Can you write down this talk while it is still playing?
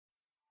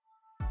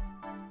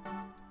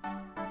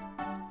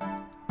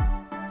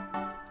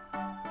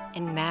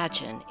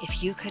Imagine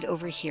if you could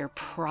overhear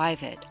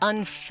private,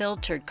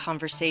 unfiltered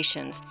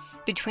conversations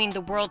between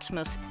the world's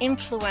most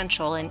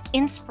influential and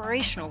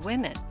inspirational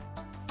women.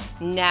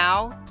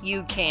 Now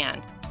you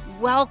can.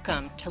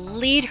 Welcome to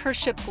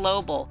Leadership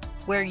Global,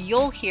 where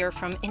you'll hear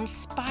from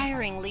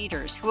inspiring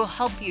leaders who will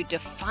help you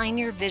define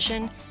your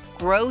vision,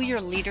 grow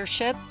your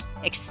leadership,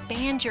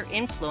 expand your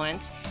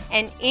influence,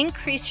 and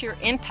increase your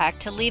impact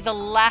to leave a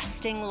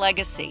lasting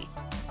legacy.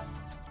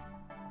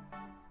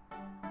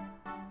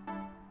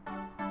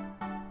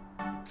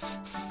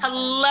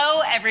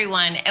 Hello,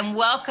 everyone, and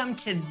welcome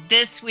to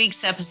this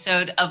week's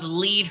episode of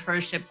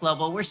Leadership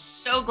Global. We're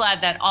so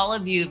glad that all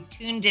of you have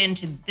tuned in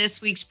to this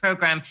week's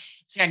program.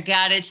 So I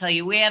got to tell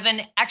you, we have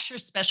an extra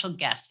special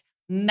guest,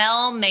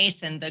 Mel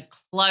Mason, the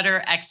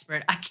clutter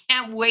expert. I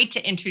can't wait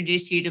to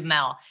introduce you to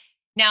Mel.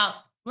 Now,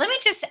 let me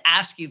just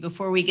ask you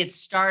before we get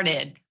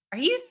started, are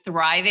you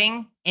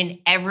thriving in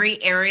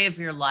every area of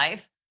your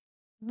life?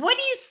 What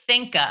do you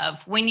think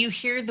of when you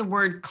hear the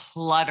word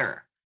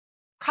clutter?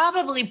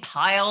 Probably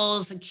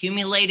piles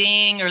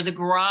accumulating or the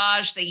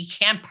garage that you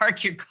can't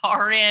park your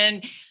car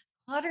in.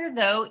 Clutter,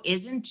 though,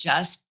 isn't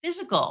just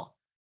physical.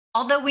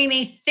 Although we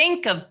may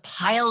think of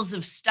piles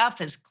of stuff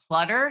as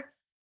clutter,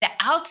 the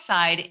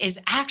outside is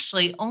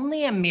actually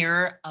only a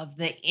mirror of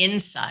the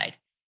inside.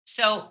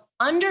 So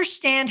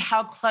understand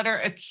how clutter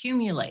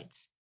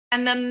accumulates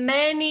and the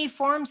many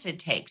forms it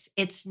takes.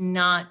 It's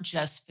not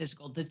just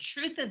physical. The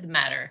truth of the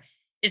matter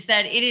is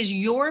that it is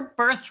your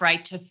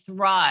birthright to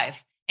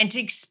thrive and to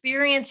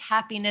experience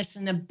happiness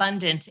and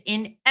abundance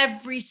in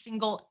every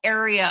single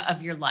area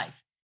of your life.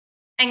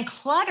 And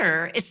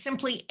clutter is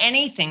simply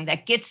anything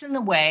that gets in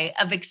the way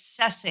of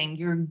accessing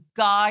your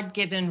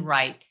God-given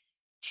right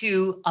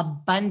to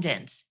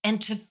abundance and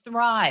to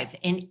thrive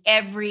in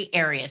every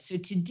area. So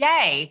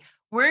today,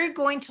 we're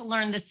going to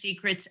learn the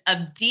secrets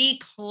of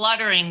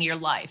decluttering your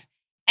life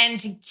and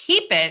to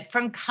keep it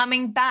from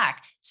coming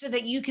back so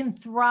that you can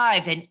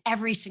thrive in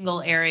every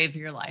single area of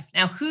your life.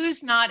 Now,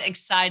 who's not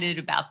excited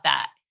about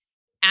that?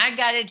 I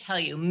got to tell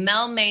you,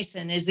 Mel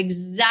Mason is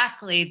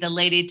exactly the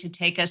lady to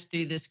take us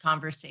through this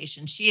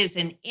conversation. She is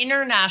an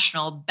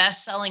international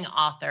best-selling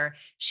author.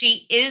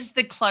 She is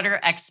the clutter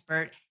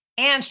expert,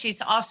 and she's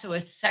also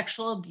a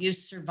sexual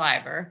abuse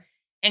survivor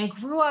and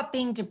grew up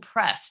being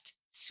depressed,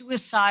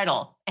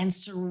 suicidal, and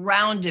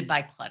surrounded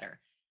by clutter.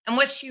 And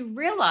what she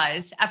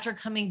realized after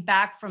coming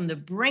back from the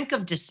brink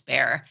of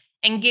despair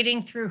and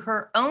getting through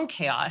her own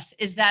chaos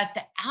is that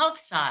the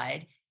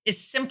outside is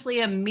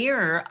simply a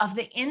mirror of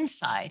the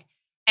inside.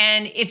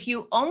 And if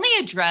you only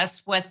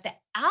address what the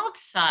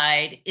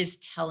outside is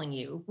telling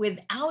you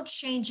without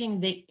changing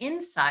the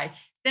inside,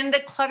 then the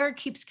clutter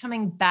keeps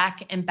coming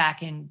back and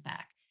back and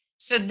back.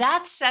 So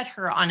that set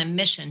her on a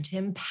mission to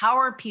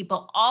empower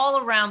people all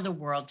around the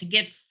world to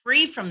get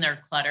free from their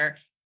clutter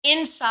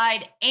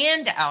inside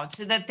and out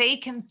so that they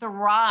can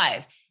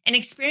thrive and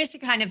experience the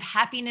kind of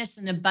happiness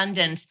and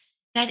abundance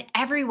that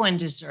everyone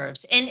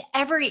deserves in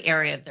every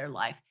area of their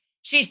life.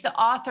 She's the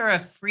author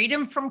of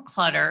Freedom from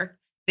Clutter,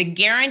 the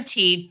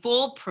guaranteed,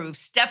 foolproof,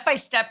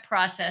 step-by-step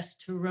process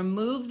to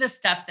remove the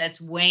stuff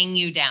that's weighing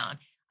you down.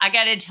 I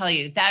got to tell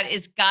you, that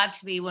has got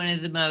to be one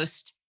of the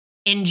most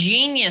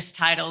ingenious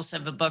titles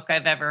of a book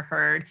I've ever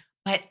heard,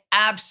 but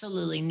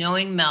absolutely,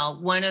 knowing Mel,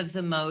 one of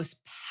the most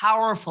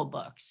powerful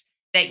books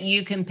that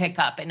you can pick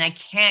up. And I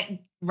can't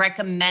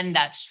recommend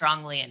that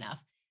strongly enough.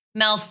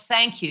 Mel,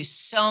 thank you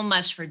so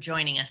much for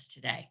joining us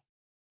today.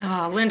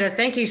 Oh, Linda,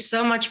 thank you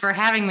so much for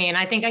having me. And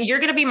I think you're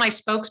going to be my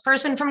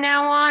spokesperson from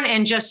now on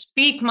and just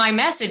speak my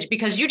message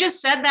because you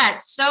just said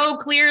that so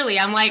clearly.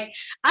 I'm like,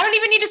 I don't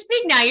even need to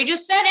speak now. You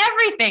just said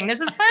everything.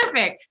 This is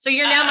perfect. So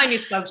you're now my new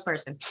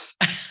spokesperson.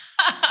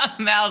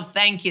 Mel,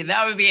 thank you.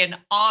 That would be an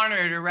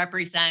honor to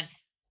represent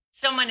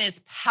someone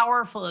as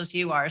powerful as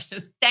you are. So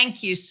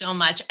thank you so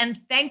much. And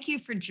thank you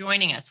for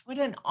joining us. What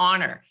an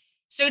honor.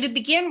 So to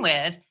begin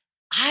with,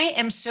 I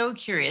am so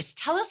curious.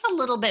 Tell us a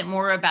little bit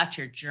more about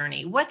your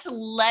journey. What's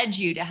led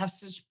you to have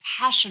such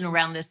passion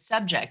around this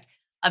subject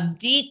of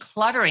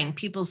decluttering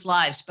people's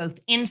lives, both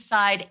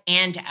inside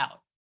and out?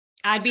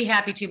 I'd be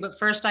happy to, but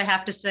first I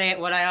have to say it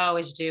what I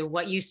always do.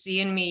 What you see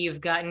in me, you've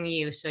gotten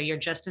you. So you're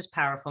just as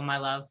powerful, my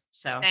love.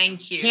 So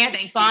thank you. Can't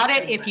spot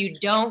it if you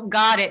don't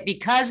got it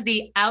because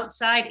the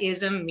outside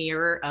is a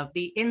mirror of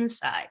the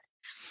inside.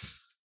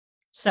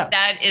 So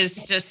that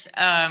is just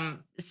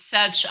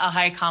such a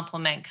high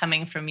compliment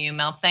coming from you,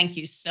 Mel. Thank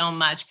you so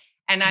much.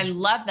 And I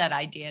love that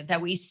idea that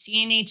we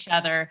see in each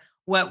other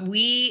what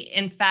we,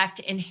 in fact,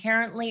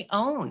 inherently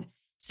own.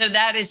 So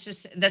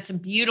that's a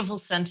beautiful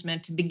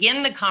sentiment to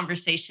begin the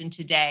conversation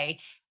today.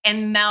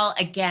 And Mel,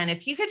 again,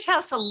 if you could tell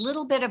us a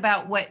little bit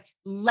about what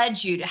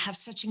led you to have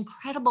such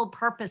incredible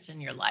purpose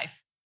in your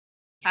life.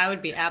 I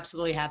would be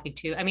absolutely happy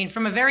to. I mean,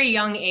 from a very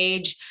young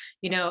age,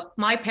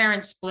 my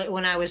parents split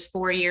when I was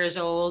 4 years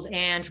old.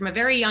 And from a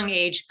very young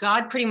age,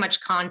 God pretty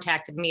much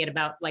contacted me at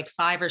about like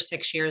 5 or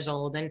 6 years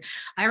old. And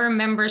I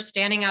remember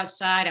standing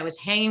outside, I was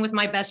hanging with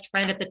my best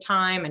friend at the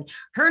time, and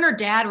her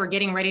dad were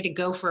getting ready to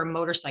go for a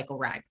motorcycle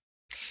ride.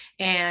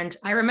 And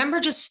I remember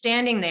just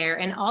standing there,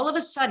 and all of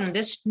a sudden,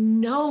 this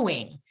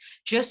knowing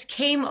just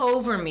came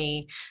over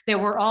me that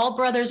we're all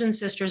brothers and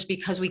sisters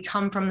because we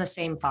come from the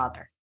same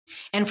father.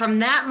 And from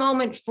that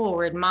moment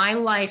forward, my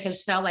life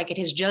has felt like it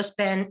has just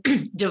been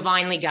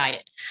divinely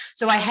guided.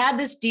 So I had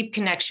this deep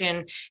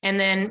connection. And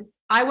then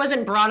I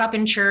wasn't brought up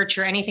in church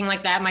or anything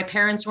like that. My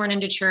parents weren't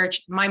into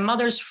church. My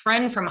mother's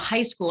friend from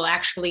high school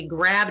actually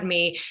grabbed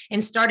me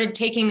and started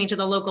taking me to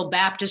the local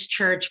Baptist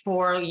church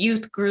for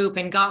youth group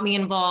and got me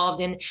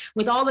involved. And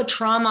with all the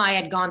trauma I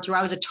had gone through,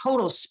 I was a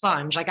total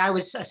sponge. Like I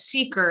was a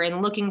seeker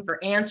and looking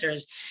for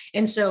answers.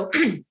 And so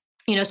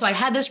so I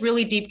had this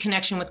really deep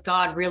connection with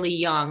God really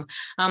young.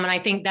 And I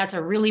think that's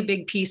a really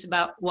big piece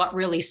about what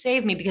really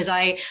saved me, because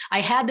I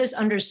had this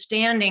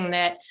understanding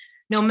that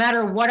no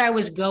matter what I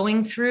was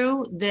going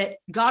through, that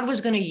God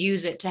was going to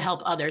use it to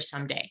help others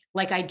someday.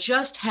 Like I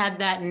just had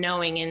that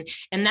knowing.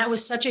 And that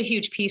was such a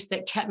huge piece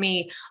that kept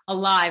me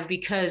alive,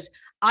 because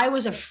I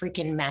was a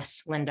freaking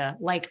mess, Linda.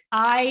 Like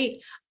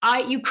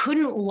you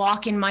couldn't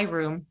walk in my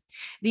room.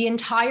 The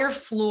entire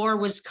floor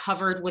was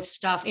covered with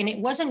stuff. And it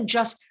wasn't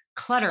just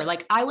clutter.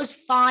 Like I was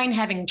fine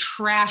having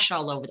trash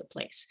all over the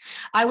place.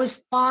 I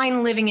was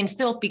fine living in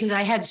filth because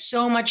I had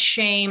so much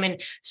shame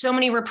and so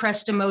many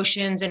repressed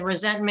emotions and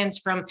resentments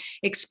from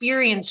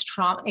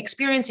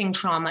experiencing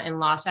trauma and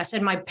loss. I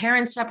said my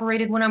parents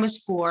separated when I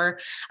was 4.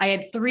 I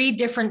had 3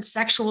 different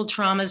sexual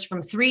traumas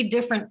from 3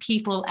 different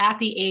people at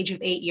the age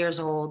of 8 years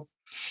old.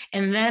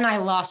 And then I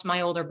lost my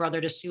older brother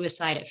to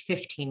suicide at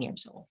 15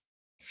 years old.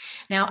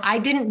 Now, I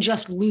didn't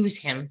just lose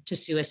him to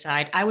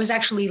suicide. I was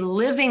actually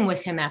living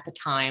with him at the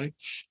time,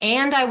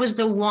 and I was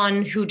the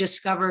one who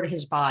discovered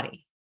his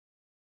body.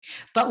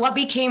 But what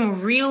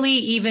became really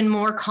even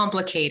more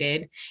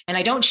complicated, and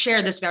I don't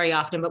share this very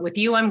often, but with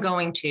you, I'm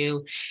going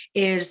to,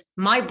 is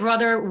my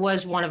brother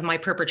was one of my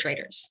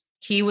perpetrators.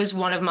 He was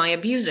one of my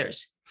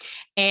abusers.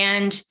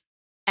 And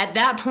at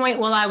that point,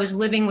 while I was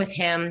living with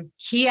him,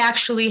 he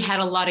actually had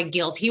a lot of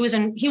guilt. He was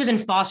in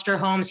foster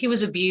homes. He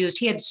was abused.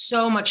 He had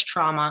so much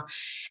trauma.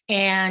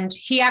 And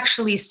he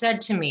actually said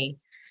to me,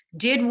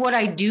 "Did what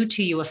I do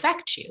to you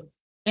affect you?"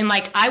 And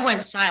like, I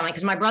went silent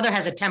because my brother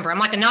has a temper. I'm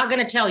like, I'm not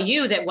going to tell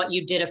you that what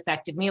you did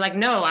affected me. Like,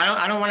 no,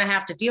 I don't want to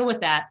have to deal with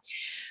that.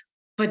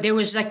 But there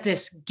was like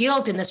this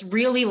guilt and this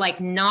really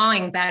like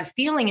gnawing bad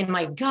feeling in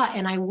my gut.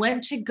 And I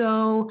went to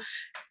go,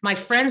 my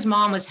friend's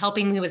mom was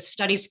helping me with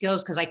study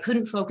skills because I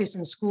couldn't focus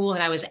in school.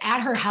 And I was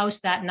at her house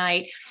that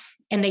night,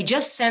 and they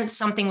just sensed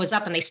something was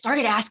up, and they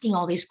started asking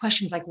all these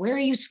questions like, where are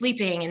you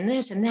sleeping? And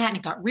this and that. And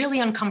it got really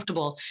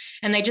uncomfortable.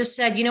 And they just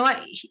said, you know what,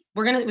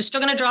 we're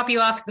still going to drop you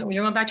off.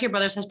 You're going back to your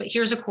brother's house, but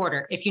here's a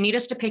quarter. If you need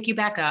us to pick you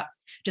back up,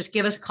 just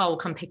give us a call. We'll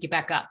come pick you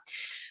back up.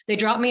 They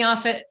dropped me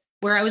off at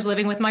where I was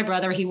living with my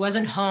brother. He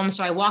wasn't home.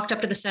 So I walked up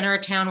to the center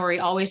of town where he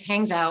always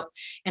hangs out.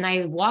 And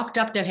I walked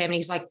up to him, and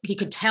he's like, he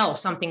could tell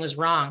something was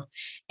wrong.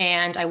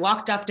 And I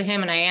walked up to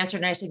him and I answered,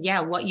 and I said, yeah,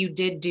 what you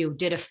did do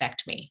did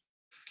affect me.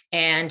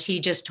 And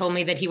he just told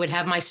me that he would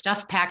have my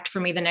stuff packed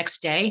for me the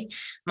next day.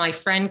 My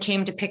friend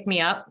came to pick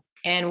me up.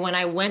 And when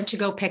I went to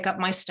go pick up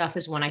my stuff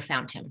is when I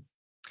found him.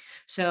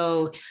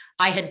 So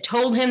I had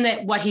told him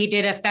that what he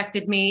did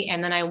affected me.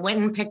 And then I went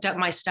and picked up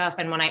my stuff.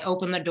 And when I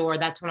opened the door,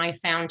 that's when I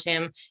found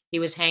him. He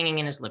was hanging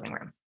in his living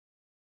room.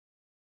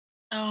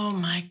 Oh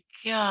my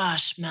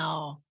gosh,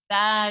 Mel,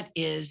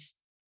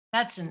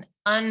 that's an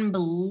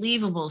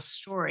unbelievable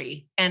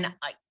story. And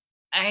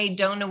I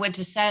don't know what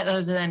to say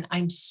other than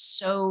I'm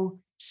so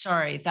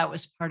sorry that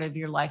was part of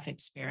your life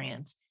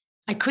experience.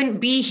 I couldn't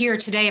be here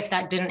today if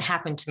that didn't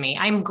happen to me.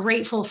 I'm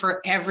grateful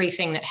for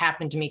everything that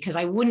happened to me, because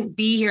I wouldn't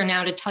be here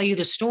now to tell you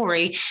the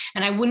story,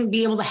 and I wouldn't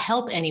be able to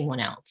help anyone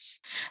else.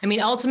 I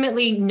mean,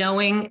 ultimately,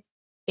 knowing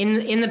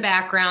in the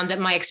background that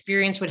my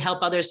experience would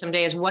help others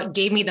someday is what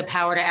gave me the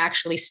power to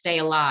actually stay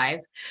alive.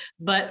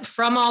 But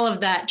from all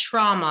of that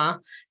trauma,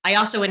 I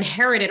also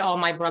inherited all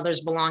my brother's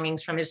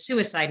belongings from his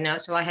suicide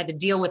note. So I had to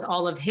deal with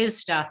all of his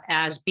stuff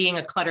as being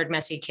a cluttered,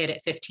 messy kid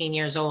at 15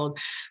 years old.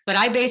 But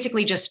I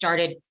basically just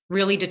started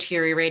really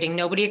deteriorating.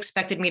 Nobody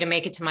expected me to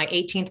make it to my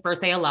 18th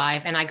birthday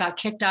alive. And I got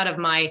kicked out of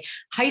my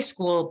high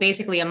school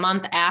basically a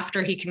month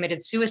after he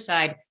committed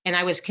suicide. And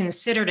I was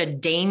considered a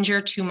danger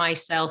to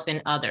myself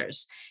and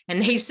others.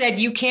 And they said,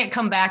 you can't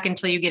come back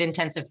until you get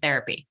intensive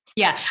therapy.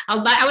 Yeah,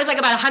 I was like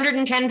about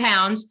 110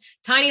 pounds,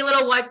 tiny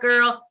little white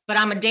girl, but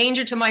I'm a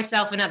danger to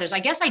myself and others. I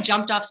guess I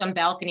jumped off some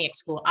balcony at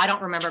school. I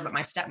don't remember, but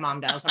my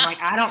stepmom does. I'm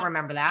like, I don't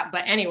remember that.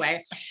 But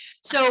anyway,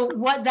 so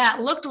what that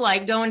looked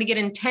like going to get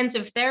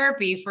intensive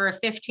therapy for a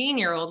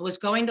 15-year-old was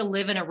going to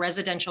live in a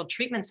residential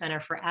treatment center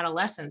for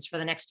adolescents for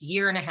the next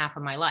year and a half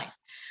of my life.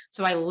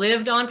 So I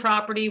lived on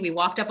property. We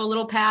walked up a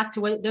little path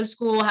to the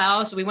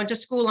schoolhouse. We went to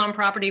school on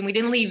property, and we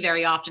didn't leave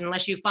very often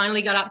unless you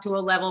finally got up to a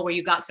level where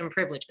you got some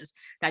privileges.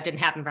 That didn't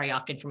happen very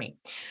often for me.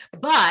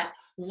 But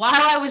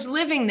while I was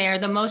living there,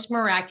 the most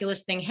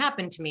miraculous thing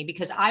happened to me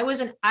because I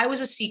was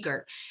a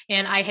seeker,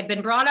 and I had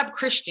been brought up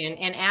Christian.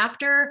 And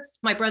after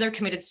my brother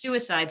committed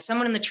suicide,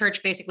 someone in the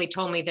church basically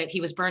told me that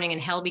he was burning in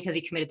hell because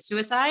he committed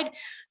suicide.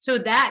 So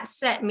that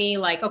set me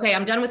like, okay,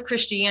 I'm done with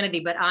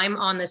Christianity, but I'm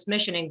on this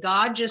mission. And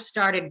God just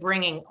started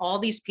bringing all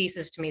these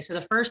pieces to me. So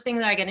the first thing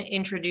that I got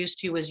introduced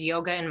to was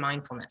yoga and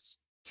mindfulness.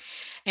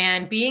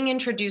 And being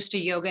introduced to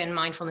yoga and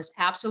mindfulness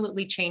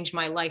absolutely changed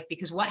my life,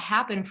 because what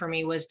happened for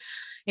me was,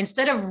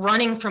 instead of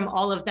running from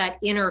all of that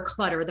inner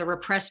clutter, the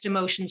repressed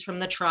emotions from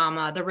the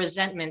trauma, the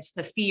resentments,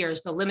 the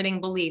fears, the limiting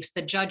beliefs,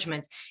 the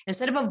judgments,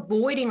 instead of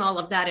avoiding all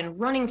of that and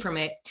running from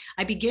it,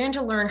 I began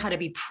to learn how to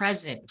be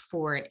present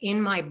for it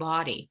in my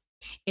body.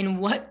 And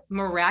what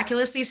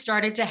miraculously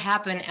started to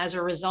happen as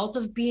a result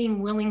of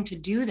being willing to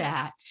do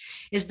that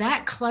is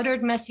that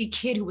cluttered, messy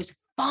kid who was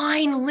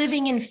fine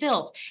living in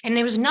filth, and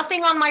there was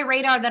nothing on my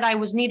radar that I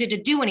was needed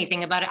to do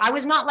anything about it. I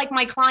was not like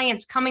my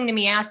clients coming to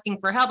me asking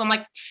for help. I'm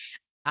like,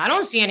 I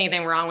don't see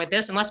anything wrong with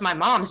this unless my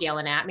mom's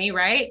yelling at me,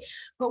 right?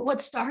 But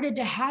what started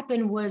to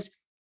happen was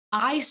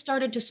I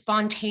started to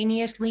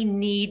spontaneously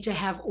need to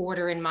have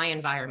order in my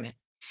environment.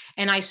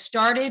 And I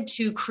started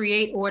to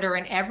create order,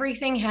 and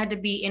everything had to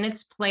be in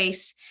its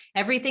place.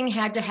 Everything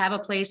had to have a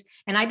place.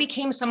 And I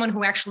became someone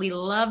who actually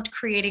loves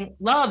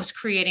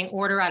creating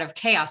order out of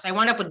chaos. I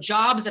wound up with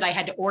jobs that I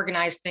had to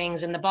organize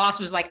things. And the boss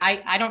was like,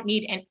 I don't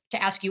need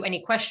to ask you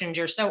any questions.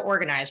 You're so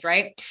organized,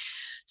 right?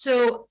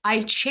 So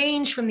I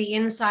changed from the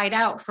inside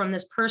out, from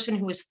this person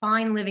who was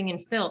fine living in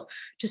filth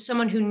to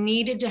someone who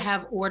needed to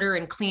have order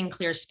and clean,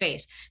 clear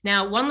space.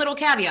 Now, one little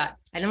caveat: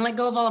 I didn't let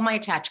go of all of my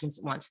attachments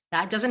at once.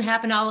 That doesn't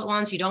happen all at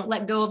once. You don't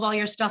let go of all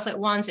your stuff at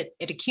once. It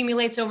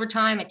accumulates over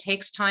time. It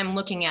takes time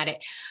looking at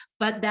it.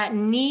 But that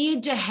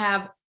need to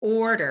have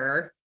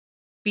order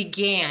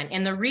began.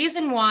 And the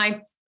reason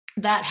why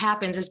that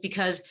happens is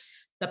because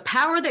the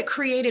power that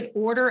created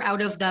order out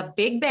of the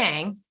Big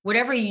Bang,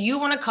 whatever you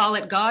want to call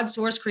it, God,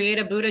 source,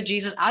 creator, Buddha,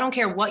 Jesus, I don't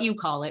care what you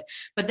call it,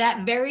 but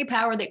that very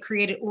power that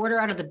created order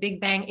out of the Big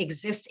Bang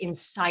exists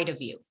inside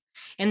of you.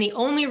 And the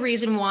only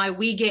reason why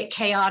we get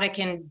chaotic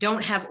and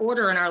don't have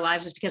order in our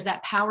lives is because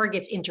that power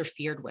gets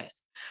interfered with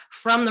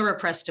from the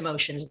repressed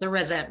emotions, the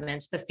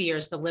resentments, the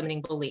fears, the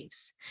limiting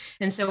beliefs.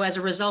 And so as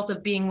a result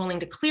of being willing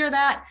to clear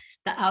that,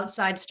 the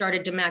outside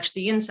started to match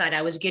the inside.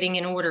 I was getting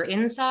in order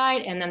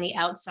inside, and then the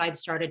outside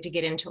started to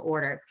get into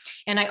order.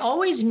 And I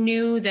always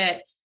knew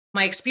that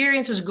my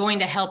experience was going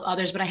to help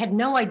others, but I had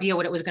no idea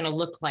what it was going to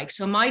look like.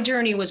 So my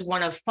journey was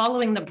one of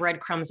following the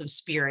breadcrumbs of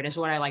spirit, is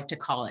what I like to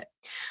call it.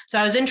 So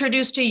I was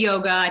introduced to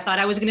yoga. I thought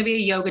I was going to be a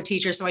yoga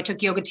teacher, so I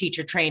took yoga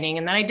teacher training,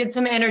 and then I did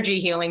some energy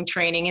healing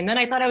training, and then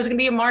I thought I was going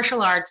to be a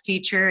martial arts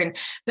teacher, and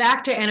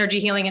back to energy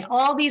healing, and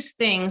all these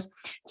things,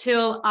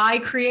 till I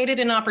created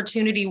an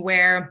opportunity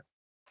where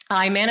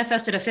I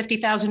manifested a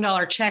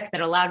 $50,000 check that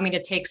allowed me to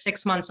take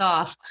 6 months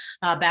off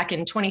back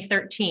in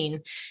 2013.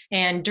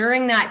 And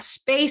during that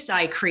space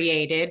I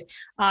created,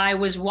 I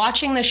was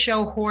watching the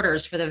show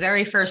Hoarders for the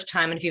very first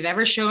time. And if you've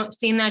ever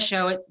seen that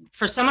show,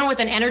 for someone with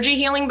an energy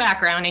healing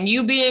background, and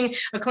you being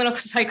a clinical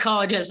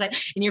psychologist and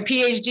your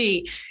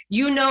PhD,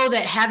 you know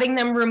that having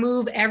them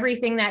remove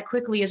everything that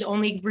quickly is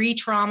only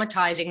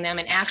re-traumatizing them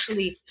and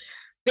actually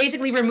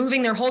basically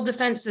removing their whole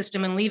defense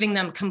system and leaving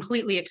them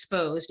completely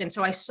exposed. And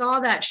so I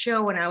saw that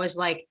show and I was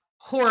like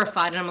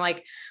horrified. And I'm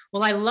like,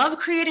 well, I love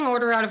creating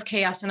order out of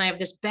chaos, and I have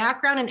this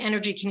background in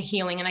energy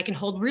healing, and I can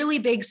hold really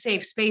big,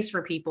 safe space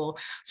for people.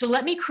 So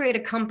let me create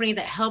a company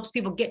that helps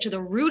people get to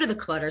the root of the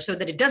clutter so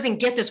that it doesn't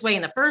get this way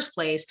in the first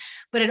place,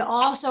 but it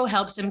also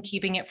helps them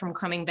keeping it from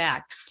coming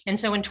back. And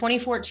so in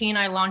 2014,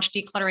 I launched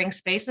Decluttering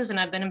Spaces, and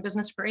I've been in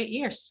business for 8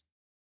 years.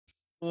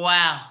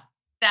 Wow.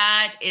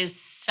 That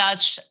is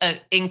such an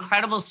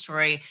incredible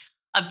story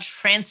of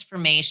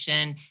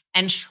transformation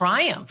and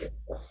triumph.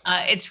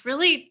 It's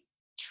really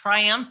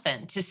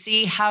triumphant to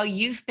see how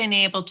you've been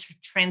able to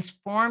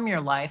transform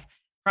your life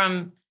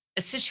from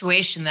a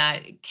situation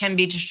that can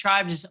be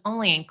described as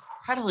only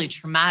incredibly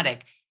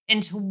traumatic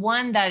into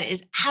one that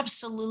is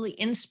absolutely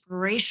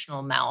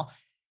inspirational, Mel.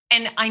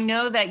 And I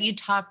know that you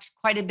talked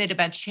quite a bit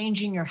about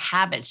changing your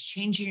habits,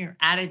 changing your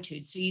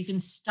attitude so you can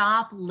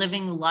stop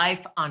living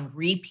life on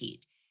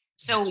repeat.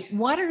 So,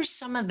 what are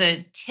some of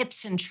the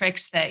tips and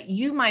tricks that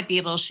you might be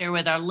able to share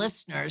with our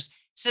listeners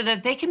so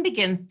that they can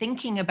begin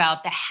thinking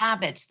about the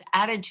habits, the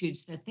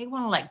attitudes that they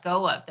want to let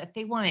go of, that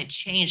they want to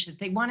change, that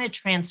they want to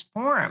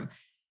transform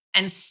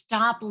and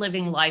stop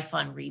living life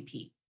on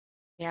repeat?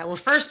 Yeah, well,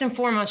 first and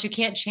foremost, you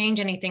can't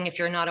change anything if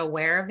you're not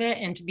aware of it.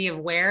 And to be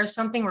aware of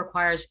something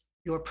requires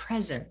your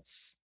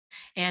presence.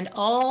 And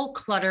all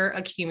clutter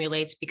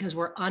accumulates because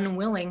we're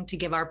unwilling to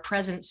give our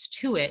presence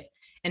to it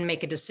and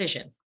make a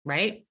decision,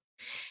 right?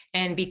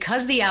 And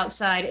because the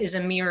outside is a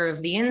mirror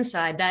of the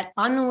inside, that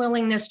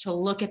unwillingness to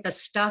look at the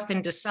stuff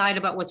and decide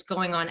about what's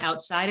going on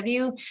outside of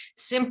you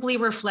simply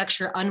reflects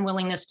your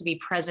unwillingness to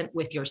be present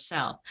with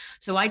yourself.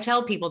 So I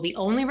tell people the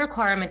only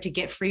requirement to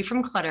get free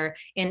from clutter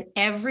in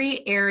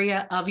every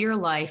area of your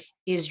life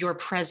is your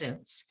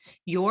presence.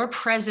 Your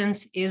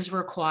presence is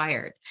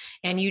required.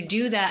 And you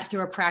do that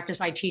through a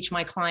practice I teach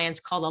my clients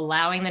called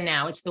allowing the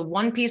now. It's the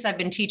one piece I've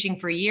been teaching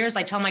for years.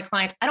 I tell my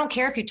clients, I don't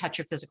care if you touch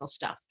your physical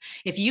stuff.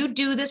 If you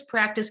do this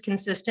practice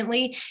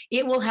consistently,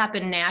 it will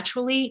happen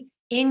naturally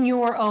in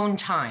your own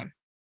time,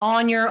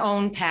 on your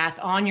own path,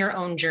 on your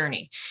own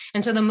journey.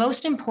 And so the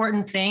most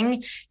important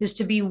thing is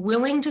to be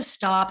willing to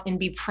stop and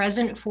be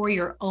present for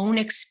your own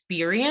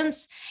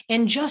experience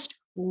and just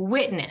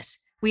witness.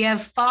 We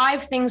have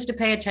 5 things to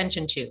pay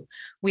attention to.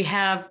 We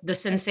have the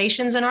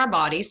sensations in our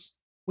bodies,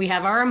 we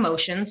have our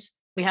emotions,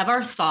 we have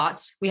our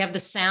thoughts, we have the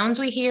sounds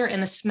we hear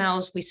and the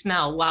smells we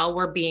smell while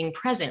we're being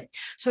present.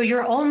 So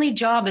your only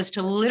job is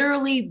to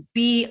literally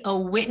be a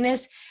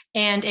witness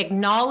and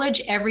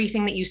acknowledge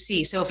everything that you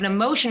see. So if an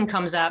emotion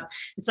comes up,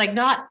 it's like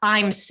not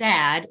I'm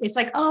sad. It's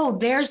like, oh,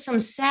 there's some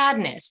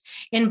sadness.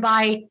 And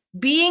by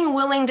being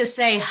willing to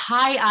say,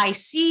 hi, I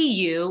see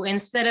you,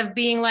 instead of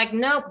being like,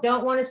 nope,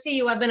 don't want to see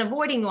you. I've been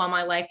avoiding you all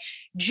my life.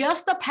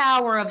 Just the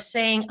power of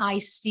saying, I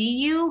see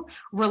you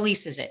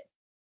releases it.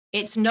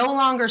 It's no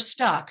longer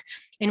stuck.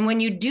 And when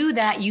you do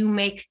that, you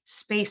make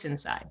space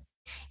inside.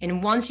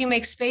 And once you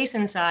make space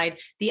inside,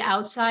 the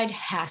outside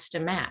has to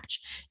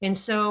match. And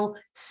so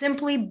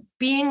simply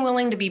being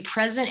willing to be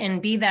present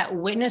and be that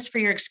witness for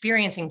your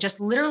experiencing, just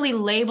literally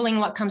labeling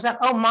what comes up.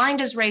 Oh, mind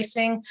is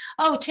racing.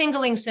 Oh,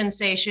 tingling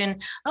sensation.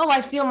 Oh,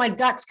 I feel my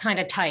guts kind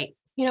of tight.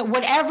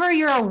 Whatever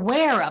you're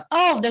aware of.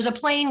 Oh, there's a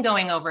plane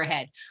going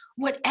overhead.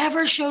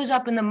 Whatever shows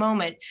up in the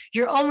moment,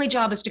 your only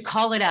job is to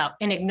call it out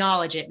and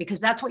acknowledge it, because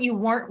that's what you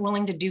weren't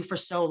willing to do for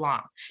so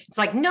long. It's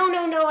like, no,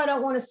 I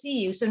don't want to see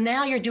you. So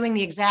now you're doing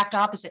the exact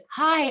opposite.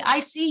 Hi, I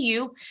see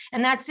you.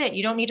 And that's it.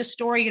 You don't need a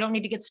story. You don't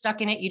need to get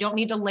stuck in it. You don't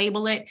need to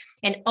label it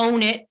and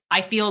own it.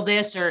 I feel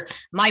this, or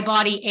my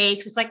body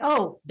aches. It's like,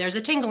 oh, there's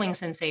a tingling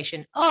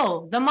sensation.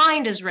 Oh, the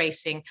mind is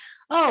racing.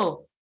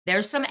 Oh,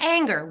 there's some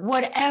anger,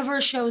 whatever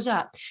shows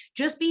up.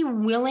 Just be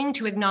willing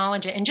to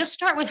acknowledge it and just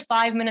start with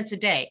 5 minutes a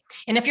day.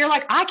 And if you're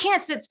like, I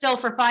can't sit still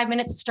for 5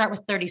 minutes, start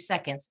with 30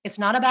 seconds. It's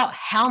not about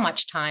how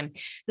much time.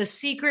 The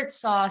secret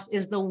sauce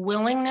is the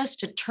willingness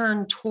to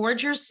turn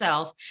towards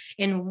yourself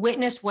and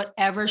witness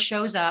whatever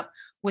shows up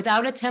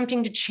without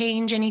attempting to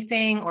change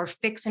anything or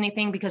fix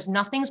anything, because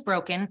nothing's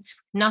broken.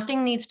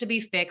 Nothing needs to be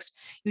fixed.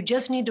 You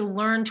just need to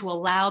learn to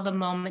allow the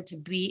moment to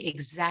be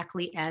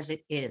exactly as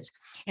it is.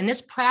 And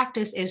this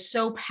practice is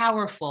so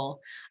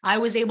powerful. I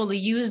was able to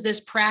use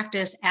this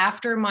practice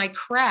after my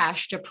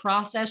crash to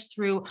process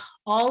through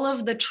all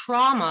of the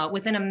trauma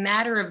within a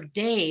matter of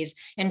days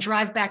and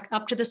drive back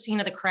up to the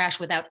scene of the crash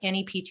without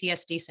any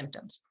PTSD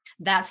symptoms.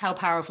 That's how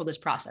powerful this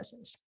process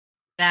is.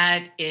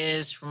 That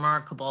is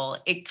remarkable.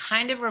 It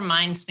kind of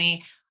reminds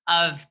me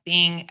of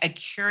being a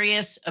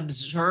curious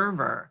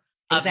observer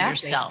of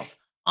yourself,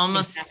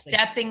 almost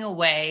stepping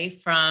away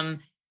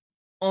from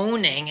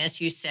owning, as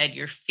you said,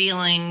 your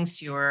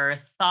feelings, your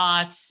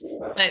thoughts,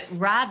 but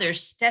rather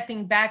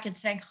stepping back and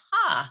saying,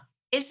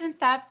 isn't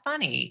that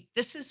funny?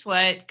 This is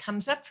what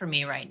comes up for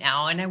me right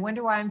now. And I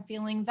wonder why I'm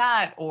feeling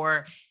that.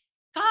 Or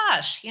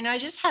gosh, I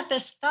just had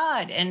this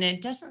thought and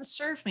it doesn't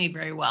serve me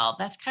very well.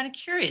 That's kind of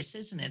curious,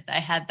 isn't it? That I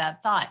had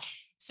that thought.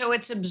 So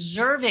it's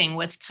observing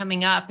what's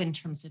coming up in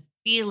terms of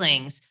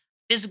feelings,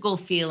 physical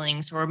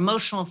feelings or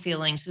emotional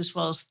feelings, as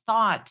well as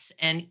thoughts.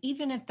 And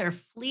even if they're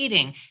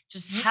fleeting,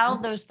 just how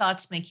those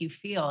thoughts make you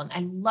feel. And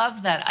I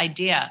love that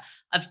idea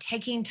of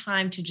taking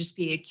time to just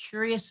be a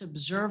curious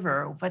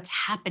observer of what's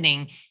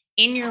happening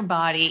in your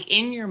body,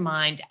 in your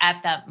mind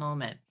at that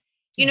moment.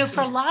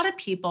 For a lot of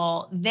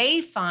people, they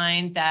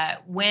find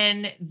that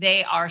when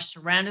they are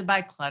surrounded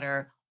by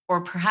clutter,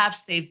 or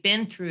perhaps they've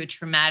been through a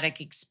traumatic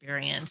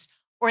experience,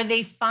 or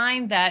they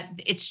find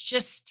that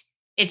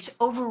it's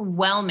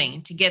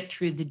overwhelming to get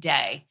through the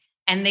day,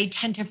 and they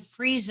tend to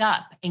freeze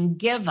up and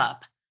give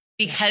up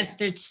because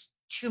there's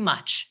too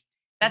much.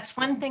 That's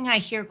one thing I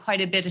hear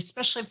quite a bit,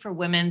 especially for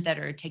women that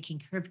are taking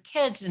care of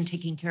kids and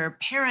taking care of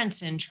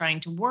parents and trying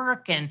to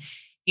work, and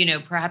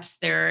perhaps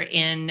they're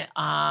in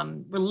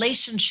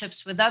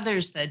relationships with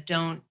others that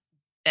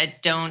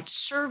don't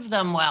serve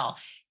them well.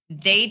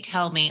 They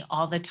tell me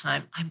all the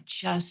time, I'm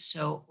just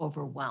so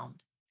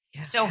overwhelmed.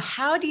 Yeah. So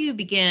how do you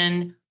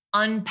begin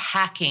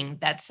unpacking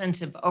that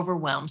sense of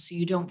overwhelm so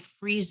you don't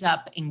freeze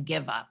up and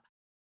give up?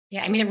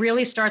 Yeah, it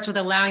really starts with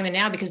allowing the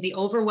now, because the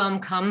overwhelm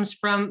comes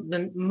from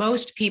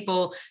most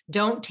people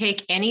don't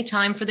take any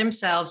time for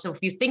themselves. So if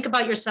you think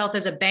about yourself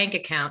as a bank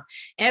account,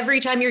 every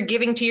time you're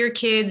giving to your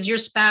kids, your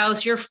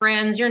spouse, your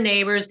friends, your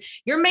neighbors,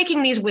 you're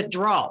making these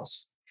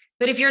withdrawals.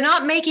 But if you're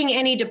not making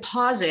any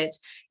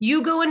deposits,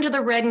 you go into the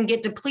red and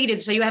get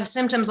depleted. So you have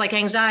symptoms like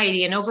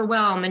anxiety and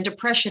overwhelm and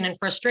depression and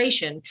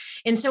frustration.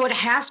 And so it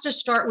has to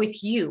start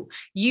with you.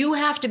 You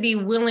have to be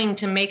willing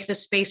to make the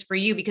space for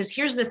you, because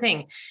here's the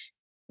thing.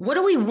 what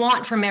do we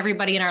want from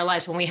everybody in our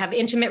lives when we have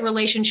intimate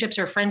relationships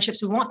or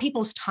friendships? We want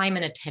people's time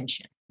and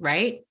attention,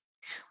 right?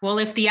 Well,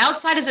 if the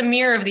outside is a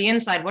mirror of the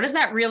inside, what is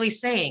that really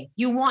saying?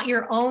 You want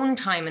your own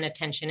time and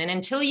attention. And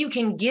until you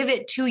can give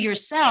it to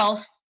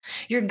yourself,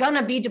 you're going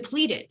to be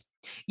depleted.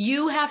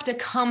 You have to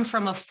come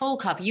from a full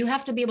cup. You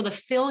have to be able to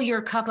fill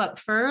your cup up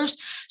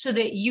first so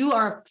that you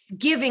are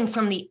giving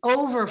from the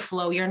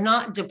overflow. You're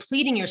not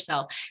depleting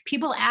yourself.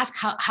 People ask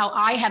how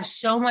I have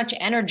so much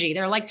energy.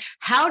 They're like,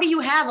 how do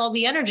you have all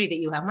the energy that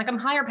you have? I'm like, I'm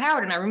higher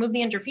powered and I remove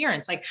the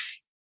interference. Like,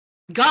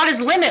 God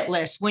is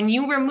limitless. When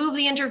you remove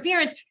the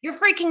interference, you're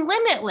freaking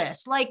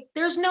limitless. Like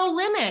there's no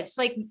limits.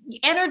 Like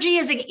energy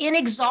is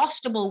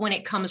inexhaustible when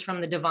it comes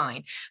from the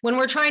divine. When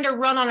we're trying to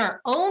run on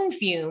our own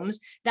fumes,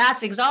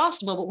 that's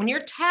exhaustible. But when you're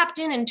tapped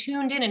in and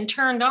tuned in and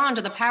turned on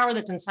to the power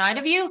that's inside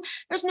of you,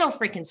 there's no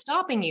freaking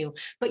stopping you.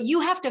 But you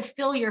have to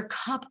fill your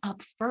cup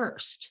up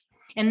first.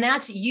 And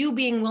that's you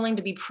being willing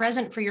to be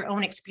present for your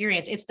own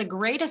experience. It's the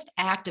greatest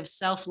act of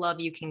self-love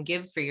you can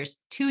give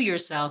to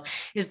yourself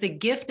is the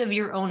gift of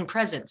your own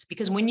presence.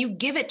 Because when you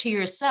give it to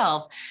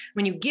yourself,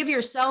 when you give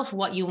yourself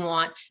what you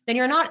want, then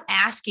you're not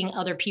asking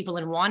other people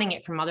and wanting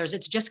it from others.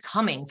 It's just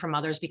coming from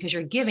others because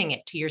you're giving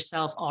it to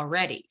yourself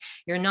already.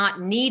 You're not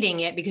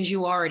needing it because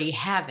you already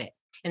have it.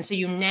 And so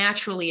you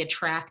naturally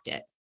attract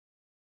it.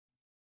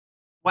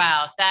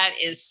 Wow, that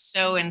is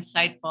so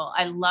insightful.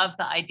 I love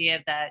the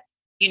idea that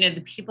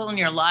the people in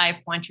your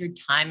life want your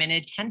time and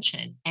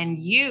attention, and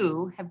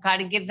you have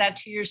got to give that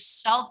to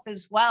yourself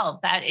as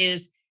well. That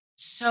is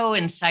so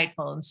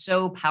insightful and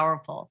so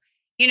powerful.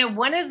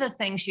 One of the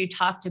things you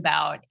talked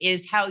about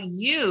is how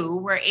you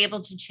were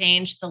able to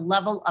change the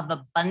level of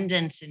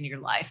abundance in your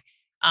life.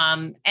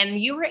 And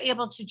you were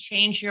able to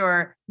change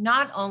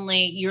not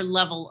only your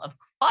level of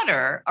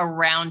clutter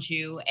around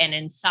you and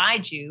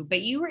inside you,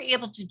 but you were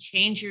able to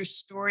change your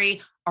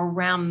story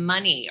around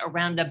money,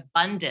 around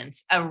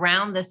abundance,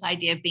 around this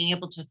idea of being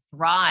able to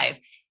thrive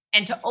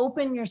and to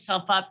open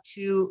yourself up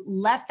to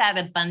let that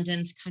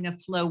abundance kind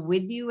of flow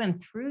with you and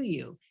through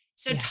you.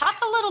 So talk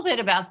a little bit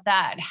about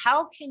that.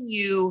 How can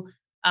you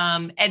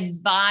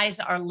advise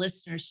our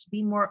listeners to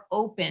be more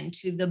open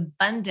to the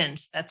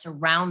abundance that's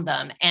around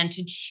them and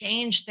to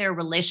change their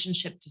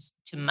relationship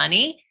to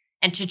money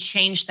and to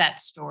change that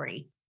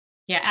story?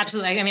 Yeah,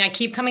 absolutely. I mean, I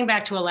keep coming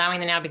back to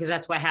allowing the now because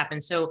that's what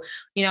happened. So,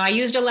 I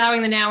used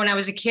allowing the now when I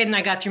was a kid and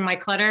I got through my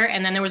clutter.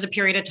 And then there was a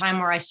period of time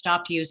where I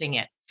stopped using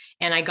it.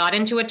 And I got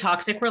into a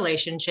toxic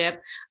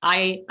relationship.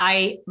 My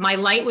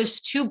light was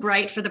too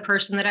bright for the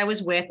person that I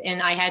was with.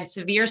 And I had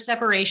severe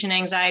separation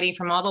anxiety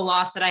from all the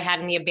loss that I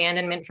had and the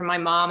abandonment from my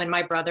mom and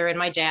my brother and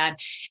my dad.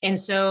 And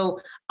so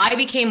I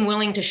became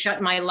willing to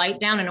shut my light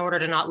down in order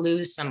to not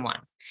lose someone.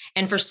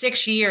 And for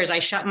 6 years, I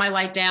shut my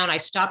light down. I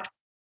stopped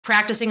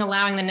practicing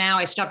allowing the now.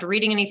 I stopped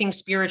reading anything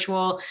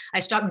spiritual. I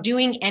stopped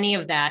doing any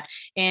of that.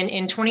 And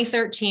in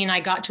 2013, I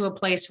got to a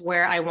place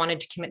where I wanted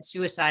to commit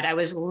suicide. I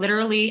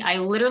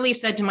literally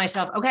said to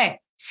myself, okay,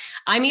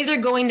 I'm either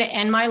going to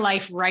end my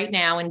life right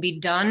now and be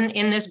done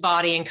in this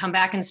body and come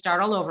back and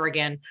start all over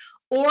again,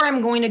 or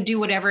I'm going to do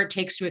whatever it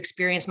takes to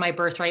experience my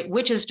birthright,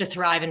 which is to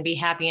thrive and be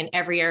happy in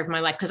every area of my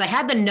life. Because I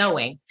had the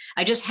knowing,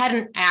 I just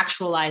hadn't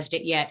actualized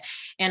it yet.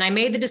 And I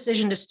made the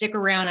decision to stick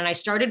around and I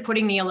started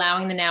putting the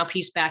allowing the now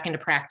piece back into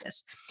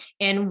practice.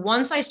 And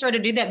once I started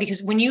to do that,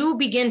 because when you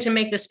begin to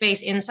make the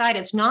space inside,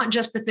 it's not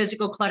just the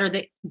physical clutter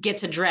that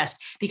gets addressed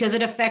because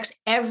it affects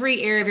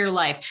every area of your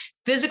life.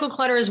 Physical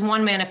clutter is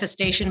one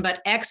manifestation,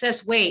 but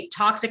excess weight,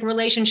 toxic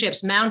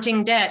relationships,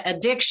 mounting debt,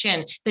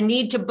 addiction, the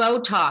need to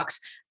Botox,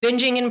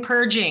 binging and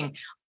purging,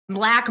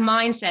 lack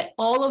mindset,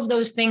 all of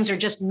those things are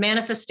just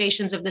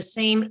manifestations of the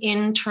same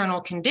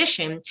internal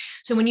condition.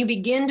 So when you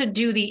begin to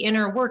do the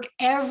inner work,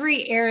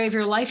 every area of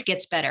your life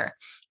gets better.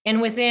 And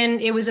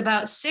it was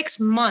about 6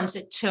 months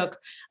it took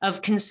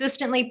of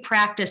consistently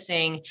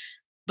practicing.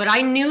 But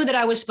I knew that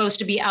I was supposed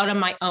to be out on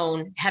my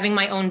own, having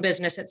my own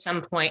business at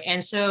some point.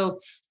 And so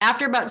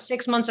after about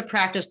 6 months of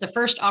practice, the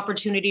first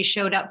opportunity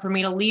showed up for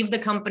me to leave the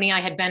company I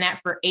had been at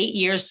for 8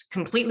 years,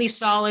 completely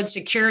solid,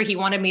 secure. He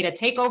wanted me to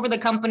take over the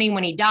company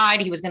when he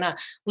died. He was going to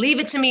leave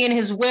it to me in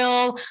his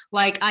will.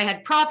 Like I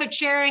had profit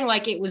sharing,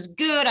 like it was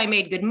good. I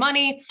made good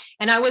money.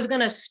 And I was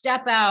going to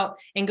step out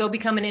and go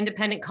become an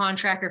independent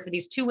contractor for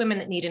these 2 women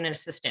that needed an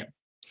assistant.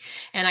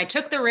 And I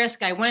took the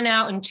risk. I went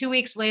out and 2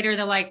 weeks later,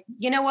 they're like,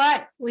 you know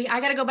what? I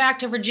got to go back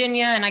to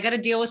Virginia and I got to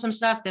deal with some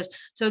stuff.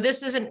 So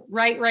this isn't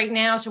right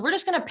now. So we're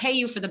just going to pay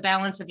you for the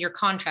balance of your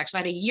contract. So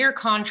I had a year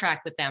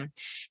contract with them.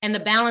 And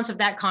the balance of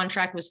that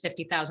contract was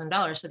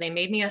 $50,000. So they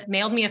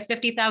mailed me a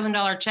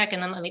 $50,000 check.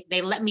 And then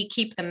they let me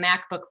keep the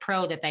MacBook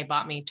Pro that they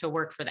bought me to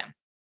work for them.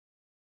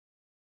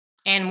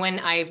 And when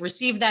I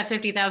received that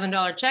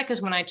 $50,000 check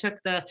is when I took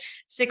the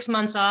 6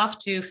 months off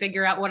to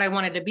figure out what I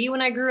wanted to be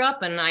when I grew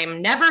up. And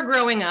I'm never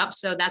growing up,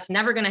 so that's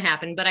never going to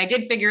happen. But I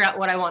did figure out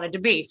what I wanted to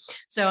be.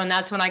 And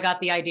that's when I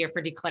got the idea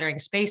for decluttering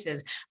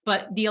spaces.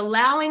 But the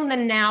allowing the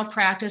now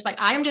practice, like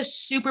I'm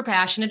just super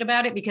passionate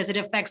about it because it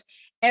affects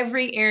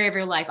every area of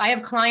your life. I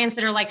have clients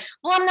that are like,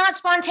 well, I'm not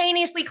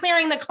spontaneously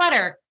clearing the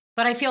clutter,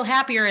 but I feel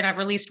happier and I've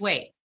released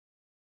weight.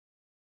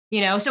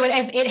 So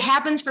it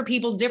happens for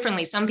people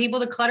differently. Some people,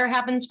 the clutter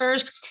happens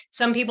first.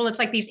 Some people, it's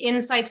like these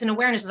insights and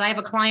awarenesses. I have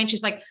a client,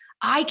 she's like,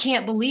 I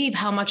can't believe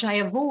how much I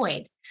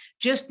avoid.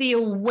 Just the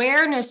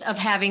awareness of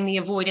having the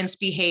avoidance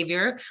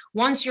behavior.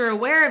 Once you're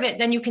aware of it,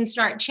 then you can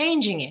start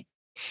changing it.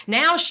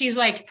 Now she's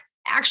like,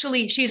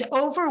 actually, she's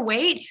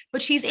overweight,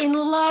 but she's in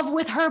love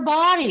with her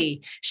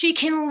body. She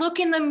can look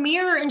in the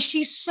mirror and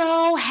she's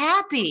so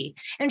happy.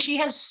 And she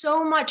has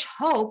so much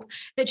hope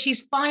that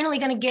she's finally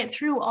going to get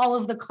through all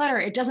of the clutter.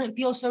 It doesn't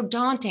feel so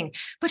daunting,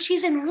 but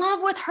she's in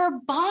love with her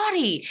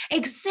body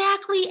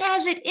exactly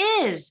as it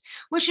is,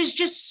 which is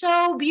just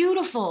so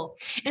beautiful.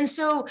 And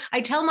so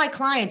I tell my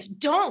clients,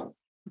 don't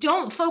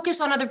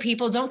focus on other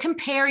people. Don't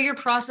compare your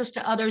process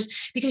to others,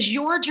 because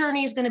your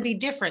journey is going to be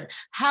different.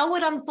 How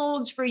it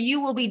unfolds for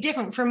you will be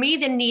different. For me,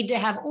 the need to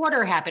have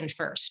order happened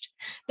first,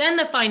 then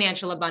the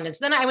financial abundance.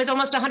 Then I was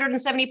almost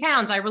 170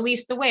 pounds. I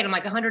released the weight. I'm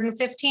like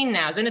 115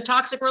 now. I was in a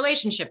toxic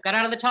relationship, got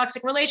out of the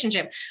toxic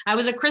relationship. I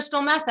was a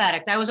crystal meth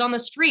addict. I was on the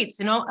streets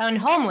and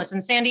homeless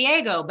in San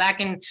Diego back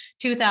in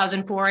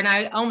 2004. And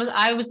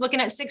I was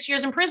looking at 6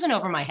 years in prison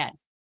over my head.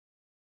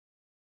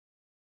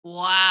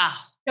 Wow.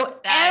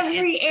 So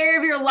every area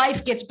of your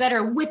life gets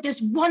better with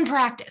this one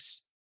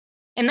practice.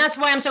 And that's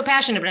why I'm so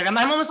passionate about it.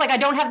 I'm almost like, I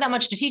don't have that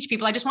much to teach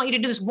people. I just want you to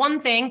do this one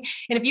thing.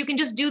 And if you can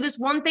just do this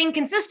one thing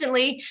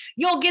consistently,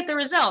 you'll get the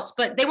results.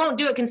 But they won't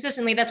do it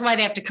consistently. That's why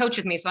they have to coach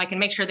with me, so I can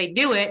make sure they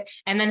do it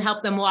and then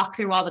help them walk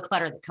through all the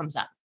clutter that comes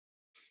up.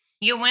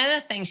 One of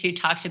the things you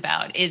talked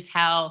about is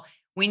how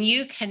when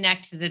you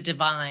connect to the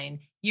divine,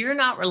 you're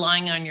not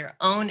relying on your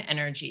own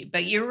energy,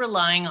 but you're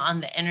relying on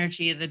the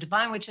energy of the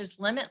divine, which is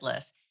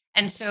limitless.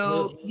 And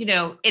so,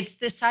 it's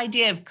this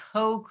idea of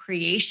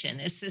co-creation.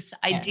 It's this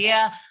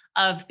idea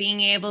of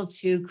being able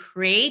to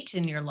create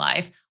in your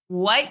life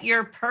what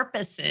your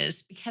purpose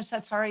is, because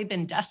that's already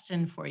been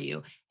destined for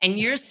you. And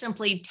you're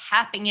simply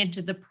tapping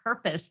into the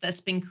purpose that's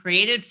been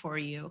created for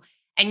you.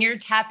 And you're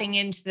tapping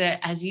into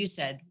the, as you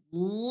said,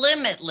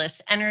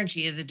 limitless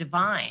energy of the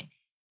divine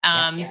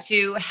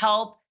to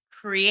help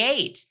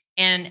create.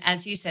 And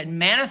as you said,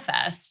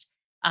 manifest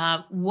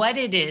what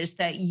it is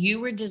that you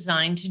were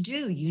designed to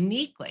do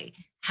uniquely,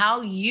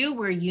 how you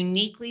were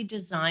uniquely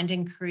designed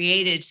and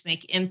created to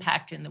make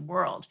impact in the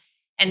world.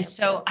 And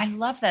so I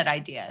love that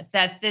idea,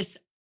 that this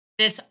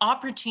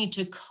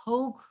opportunity to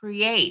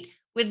co-create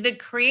with the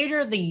creator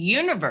of the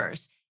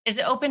universe is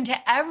open to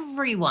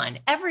everyone.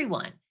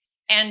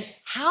 And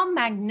how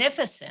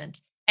magnificent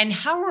and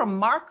how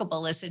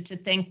remarkable is it to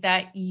think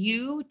that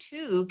you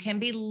too can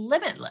be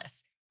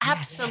limitless?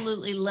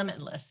 Absolutely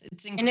limitless.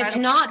 It's incredible. And it's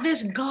not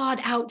this God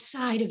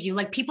outside of you.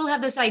 Like, people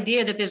have this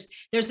idea that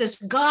there's this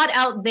God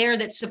out there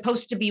that's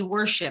supposed to be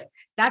worshiped.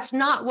 That's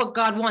not what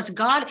God wants.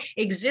 God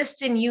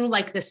exists in you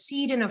like the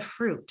seed in a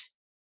fruit.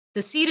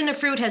 The seed in a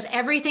fruit has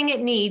everything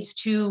it needs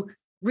to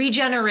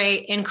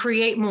regenerate and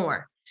create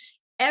more.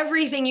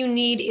 Everything you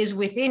need is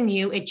within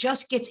you. It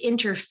just gets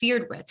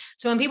interfered with.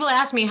 So when people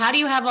ask me, how do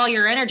you have all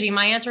your energy?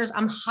 My answer is,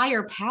 I'm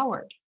higher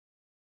powered.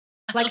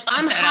 Like,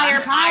 I'm higher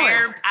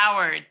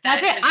powered.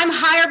 That's it. I'm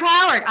higher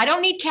powered. I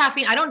don't need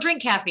caffeine. I don't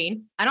drink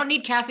caffeine. I don't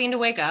need caffeine to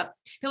wake up.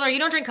 People are, you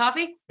don't drink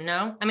coffee?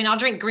 No. I mean, I'll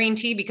drink green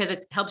tea because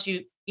it helps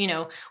you,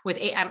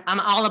 I'm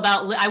all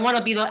about, I want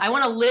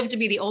to live to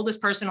be the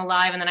oldest person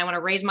alive. And then I want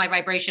to raise my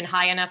vibration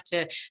high enough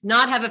to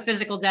not have a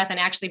physical death and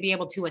actually be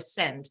able to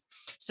ascend.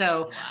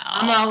 So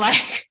I'm all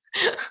like,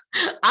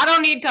 I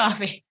don't need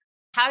coffee.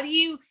 How do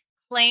you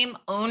claim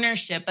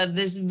ownership of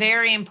this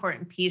very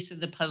important piece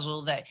of the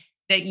puzzle that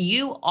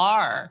you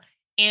are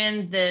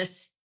in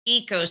this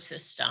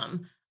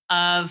ecosystem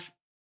of,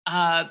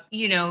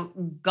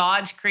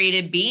 God's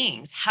created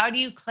beings? How do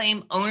you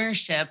claim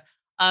ownership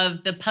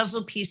of the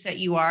puzzle piece that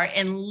you are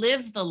and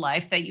live the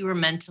life that you were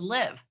meant to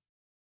live?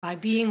 By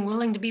being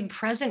willing to be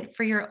present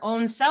for your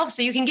own self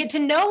so you can get to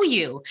know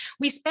you.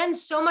 We spend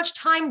so much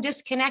time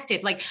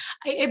disconnected. Like,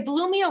 it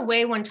blew me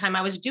away one time.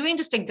 I was doing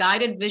just a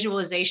guided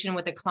visualization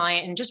with a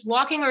client and just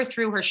walking her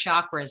through her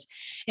chakras.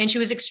 And she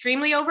was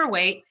extremely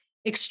overweight,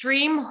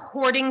 extreme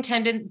hoarding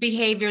tendency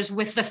behaviors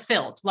with the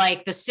filth.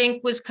 Like, the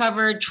sink was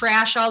covered,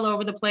 trash all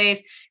over the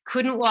place,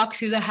 couldn't walk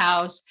through the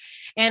house.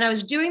 And I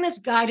was doing this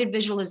guided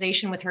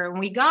visualization with her, and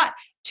we got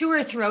to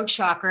her throat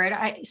chakra.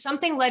 And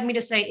something led me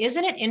to say,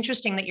 isn't it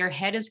interesting that your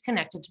head is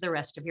connected to the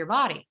rest of your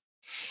body?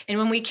 And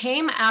when we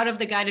came out of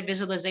the guided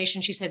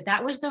visualization, she said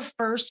that was the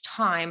first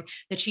time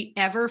that she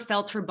ever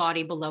felt her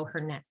body below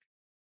her neck.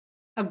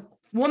 A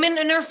woman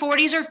in her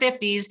 40s or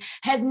 50s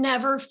had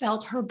never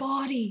felt her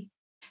body,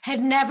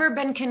 had never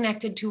been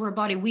connected to her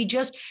body.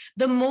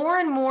 The more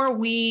and more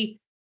we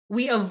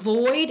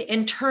avoid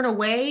and turn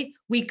away,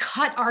 we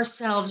cut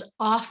ourselves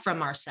off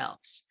from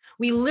ourselves.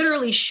 We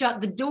literally shut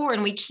the door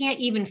and we can't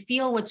even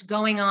feel what's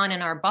going on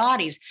in our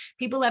bodies.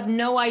 People have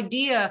no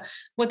idea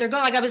what they're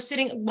going.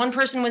 Like, one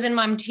person was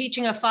I'm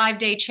teaching a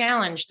 5-day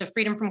challenge, the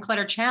Freedom from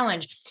Clutter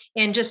Challenge.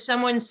 And just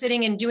someone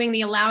sitting and doing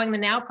the Allowing the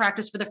Now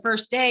practice for the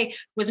first day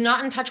was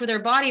not in touch with her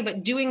body,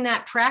 but doing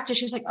that practice,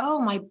 she was like,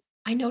 oh,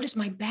 I noticed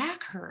my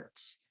back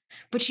hurts.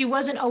 but she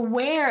wasn't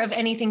aware of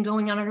anything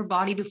going on in her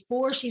body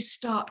before she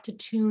stopped to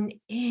tune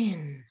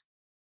in.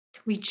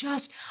 We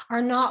just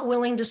are not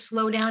willing to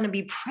slow down and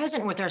be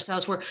present with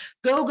ourselves. We're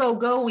go, go,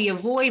 go. We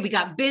avoid, we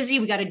got busy.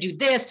 We got to do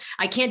this.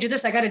 I can't do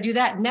this. I got to do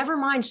that. Never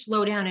mind,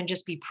 slow down and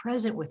just be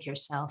present with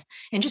yourself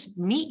and just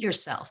meet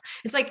yourself.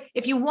 It's like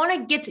if you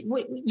want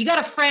to you got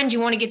a friend you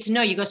want to get to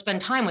know, you go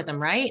spend time with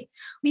them, right?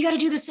 Well, you got to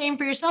do the same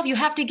for yourself. You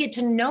have to get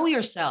to know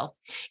yourself.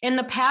 And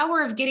the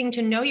power of getting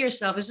to know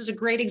yourself, this is a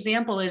great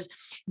example, is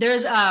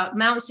there's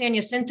Mount San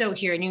Jacinto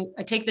here, and you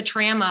take the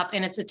tram up,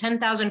 and it's a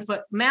 10,000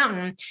 foot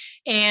mountain,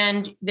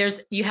 and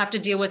you have to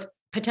deal with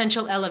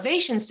potential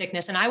elevation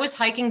sickness. And I was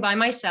hiking by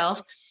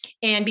myself,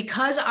 and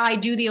because I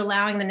do the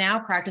allowing the now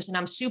practice, and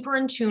I'm super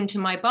in tune to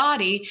my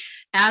body,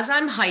 as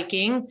I'm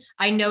hiking,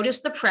 I notice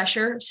the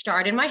pressure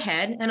start in my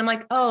head, and I'm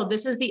like, oh,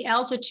 this is the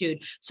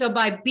altitude. So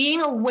by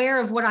being aware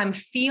of what I'm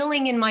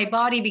feeling in my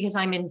body, because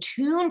I'm in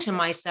tune to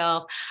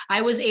myself,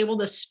 I was able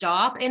to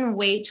stop and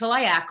wait till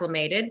I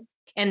acclimated.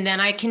 And then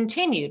I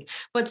continued.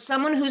 But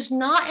someone who's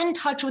not in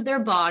touch with their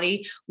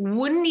body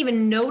wouldn't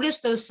even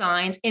notice those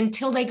signs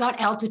until they got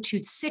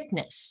altitude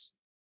sickness,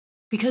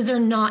 because they're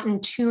not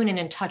in tune and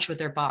in touch with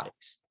their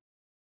bodies.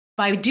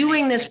 By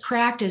doing this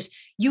practice,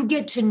 you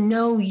get to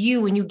know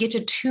you, and you get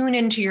to tune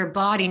into your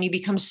body, and you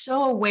become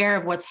so aware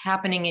of what's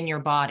happening in your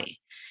body.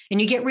 And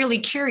you get really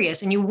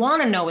curious, and you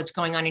want to know what's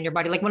going on in your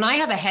body. Like when I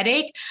have a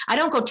headache, I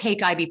don't go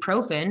take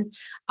ibuprofen.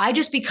 I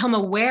just become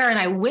aware and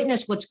I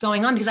witness what's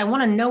going on, because I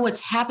want to know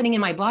what's happening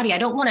in my body. I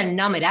don't want to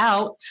numb it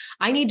out.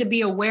 I need to be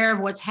aware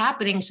of what's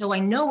happening so I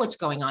know what's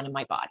going on in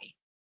my body.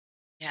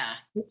 Yeah.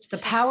 It's the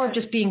power of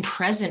just being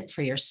present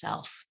for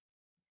yourself.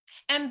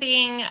 And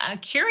being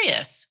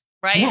curious,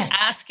 right? Yes.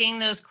 Asking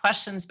those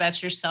questions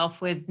about yourself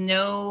with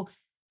no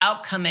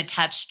outcome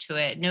attached to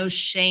it, no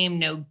shame,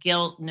 no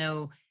guilt,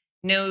 no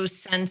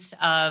sense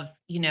of,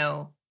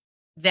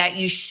 that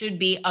you should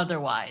be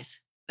otherwise,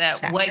 that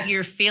Exactly. what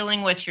you're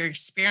feeling, what you're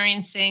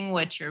experiencing,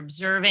 what you're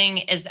observing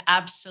is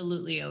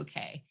absolutely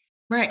okay.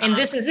 Right. And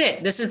this is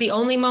it. This is the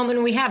only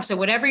moment we have. So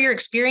whatever you're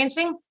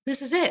experiencing,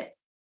 this is it.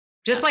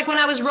 Just like when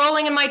I was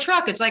rolling in my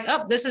truck, it's like,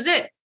 oh, this is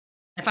it.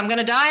 If I'm going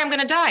to die, I'm going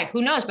to die.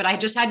 Who knows? But I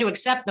just had to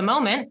accept the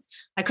moment.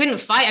 I couldn't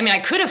fight. I mean, I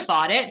could have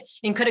fought it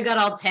and could have got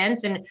all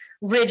tense and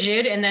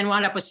rigid and then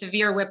wound up with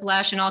severe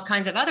whiplash and all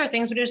kinds of other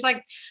things. But it was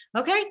like,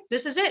 okay,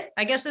 this is it.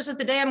 I guess this is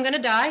the day I'm going to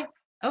die.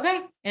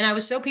 Okay. And I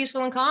was so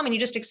peaceful and calm, and you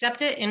just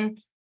accept it, and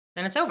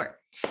then it's over.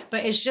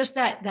 But it's just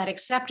that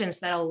acceptance,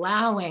 that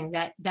allowing,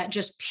 that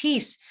just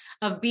peace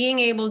of being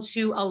able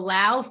to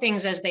allow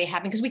things as they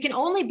happen. Because we can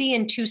only be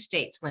in two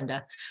states,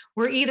 Linda.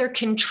 We're either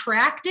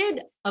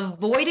contracted,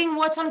 avoiding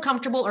what's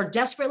uncomfortable, or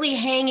desperately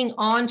hanging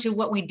on to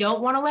what we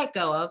don't want to let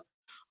go of,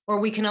 or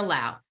we can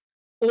allow.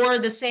 Or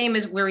the same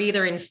as we're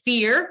either in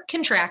fear,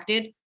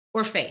 contracted,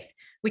 or faith.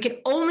 We can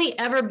only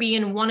ever be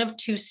in one of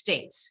two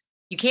states.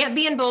 You can't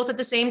be in both at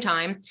the same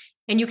time.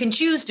 And you can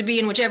choose to be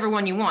in whichever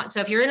one you want.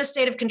 So if you're in a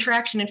state of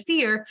contraction and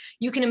fear,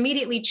 you can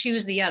immediately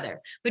choose the other.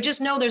 But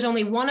just know there's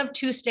only one of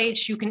two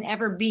states you can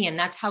ever be in.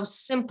 That's how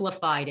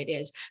simplified it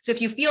is. So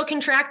if you feel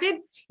contracted,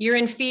 you're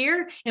in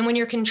fear. And when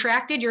you're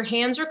contracted, your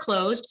hands are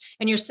closed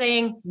and you're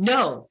saying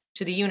no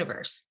to the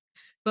universe.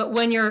 But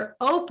when you're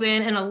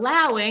open and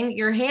allowing,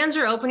 your hands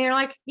are open. You're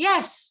like,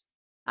 yes,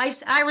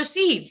 I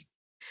receive.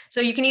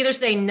 So you can either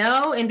say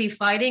no and be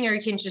fighting, or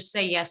you can just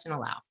say yes and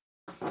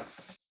allow.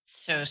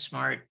 So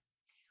smart.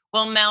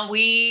 Well, Mel,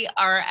 we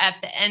are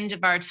at the end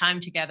of our time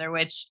together,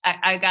 which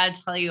I got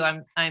to tell you,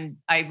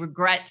 I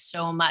regret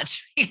so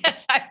much,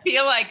 because I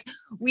feel like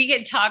we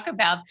could talk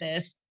about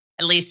this,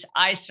 at least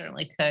I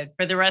certainly could,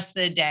 for the rest of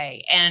the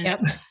day. And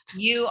Yep.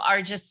 You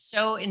are just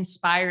so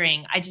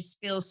inspiring. I just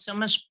feel so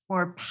much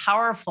more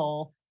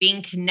powerful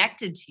being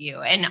connected to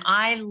you. And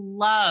I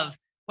love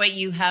what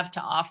you have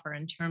to offer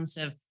in terms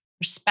of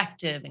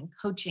perspective and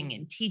coaching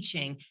and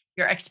teaching.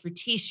 Your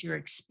expertise, your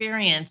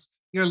experience,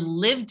 your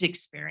lived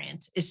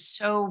experience is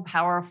so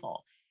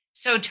powerful.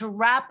 So to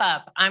wrap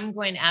up, I'm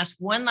going to ask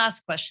one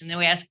last question that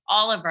we ask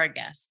all of our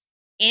guests.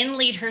 In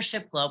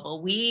Leadership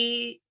Global,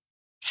 we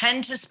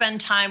tend to spend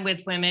time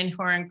with women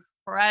who are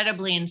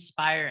incredibly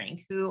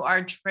inspiring, who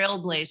are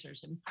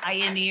trailblazers and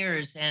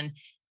pioneers, and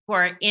who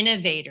are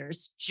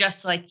innovators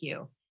just like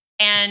you.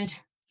 And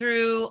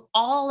through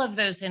all of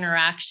those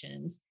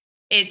interactions,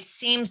 it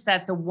seems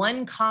that the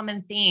one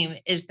common theme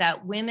is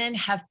that women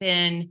have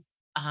been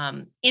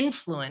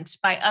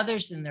influenced by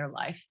others in their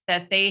life,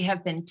 that they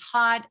have been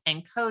taught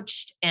and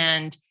coached,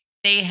 and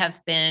they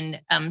have been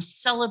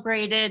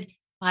celebrated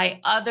by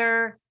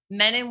other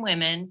men and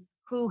women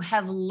who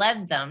have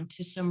led them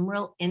to some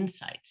real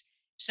insights.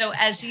 So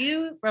as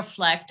you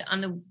reflect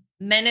on the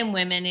men and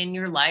women in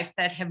your life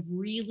that have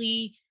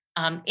really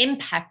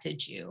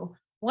impacted you,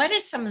 what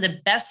is some of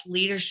the best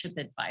leadership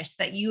advice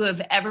that you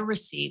have ever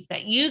received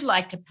that you'd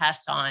like to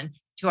pass on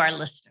to our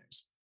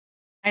listeners?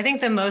 I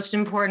think the most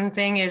important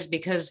thing is,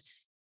 because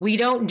we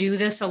don't do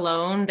this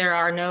alone. There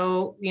are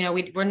no,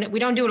 we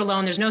don't do it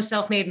alone. There's no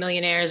self-made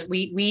millionaires.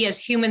 We as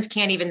humans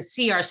can't even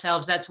see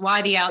ourselves. That's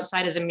why the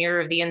outside is a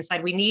mirror of the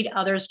inside. We need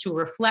others to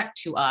reflect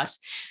to us.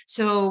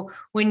 So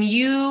when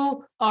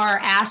you are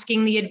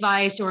asking the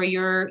advice or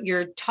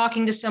you're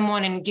talking to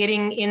someone and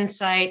getting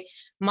insight,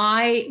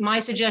 my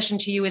suggestion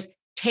to you is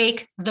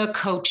take the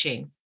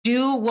coaching.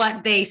 Do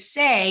what they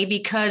say,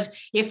 because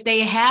if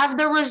they have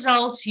the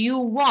results you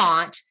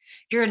want,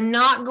 you're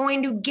not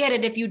going to get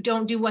it if you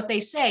don't do what they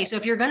say. So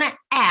if you're going to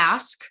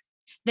ask,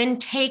 then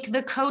take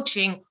the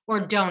coaching or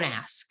don't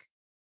ask.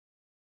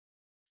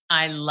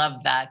 I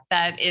love that.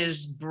 That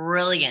is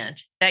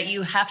brilliant, that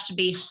you have to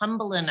be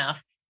humble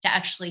enough to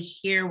actually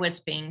hear what's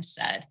being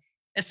said,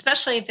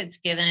 especially if it's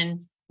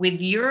given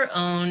with your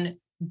own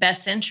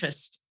best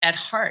interest at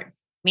heart,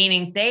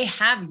 meaning they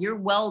have your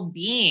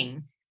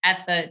well-being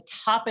at the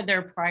top of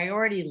their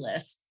priority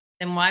list.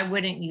 Then why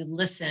wouldn't you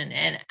listen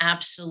and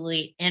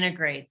absolutely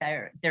integrate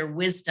their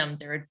wisdom,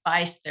 their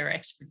advice, their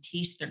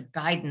expertise, their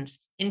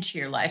guidance into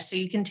your life so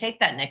you can take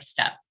that next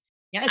step?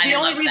 Yeah, it's the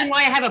only reason why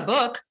I have a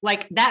book.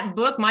 Like that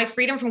book, my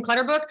Freedom from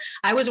Clutter book,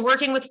 I was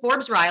working with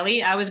Forbes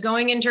Riley. I was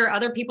going into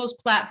other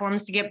people's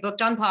platforms to get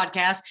booked on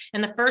podcasts.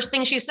 And the first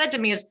thing she said to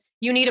me is,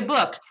 you need a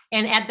book.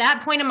 And at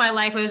that point in my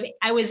life,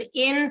 I was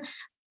in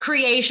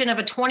creation of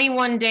a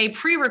 21-day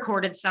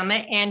pre-recorded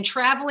summit and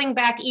traveling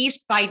back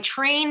east by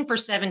train for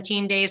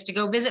 17 days to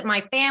go visit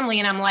my family.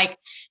 And I'm like,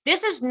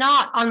 this is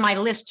not on my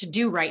list to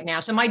do right now.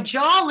 So my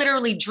jaw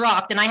literally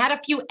dropped and I had a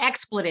few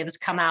expletives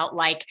come out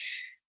like,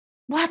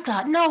 what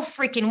the, no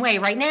freaking way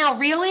right now,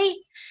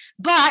 really?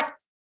 But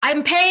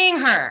I'm paying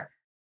her.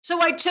 So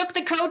I took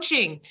the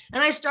coaching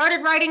and I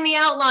started writing the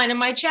outline of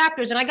my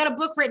chapters and I got a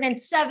book written in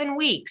 7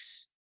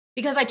 weeks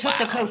because I took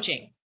the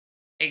coaching.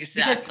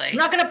 Exactly. I'm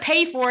not going to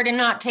pay for it and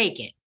not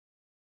take it.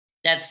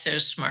 That's so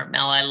smart,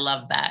 Mel. I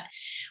love that.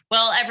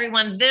 Well,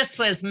 everyone, this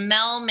was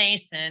Mel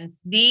Mason,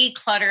 the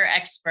clutter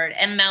expert.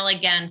 And Mel,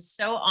 again,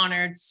 so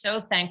honored,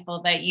 so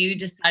thankful that you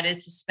decided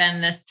to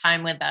spend this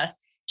time with us,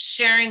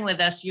 sharing with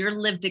us your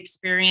lived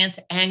experience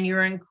and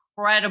your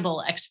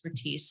incredible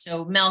expertise.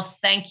 So Mel,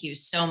 thank you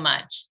so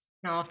much.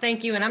 Oh,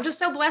 thank you. And I'm just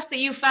so blessed that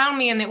you found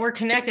me and that we're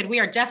connected. We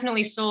are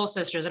definitely soul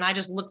sisters. And I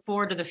just look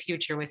forward to the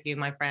future with you,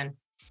 my friend.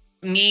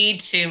 Me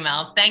too,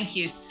 Mel. Thank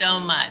you so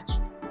much.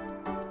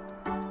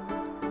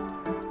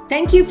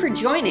 Thank you for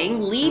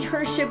joining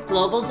Leadership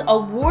Global's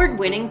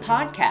award-winning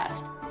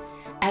podcast.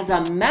 As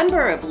a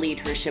member of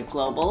Leadership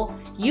Global,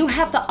 you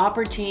have the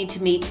opportunity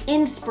to meet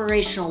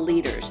inspirational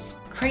leaders,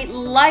 create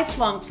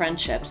lifelong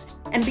friendships,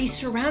 and be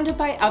surrounded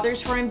by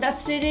others who are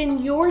invested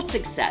in your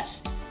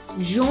success.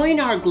 Join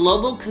our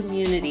global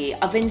community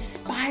of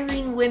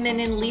inspiring women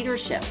in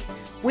leadership,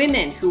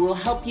 women who will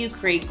help you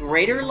create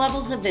greater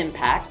levels of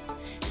impact,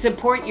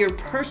 support your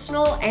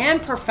personal and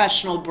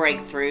professional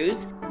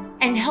breakthroughs,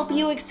 and help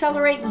you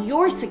accelerate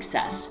your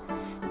success.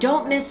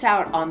 Don't miss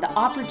out on the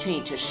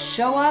opportunity to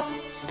show up,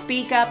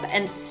 speak up,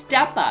 and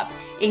step up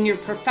in your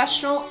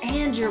professional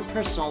and your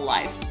personal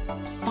life.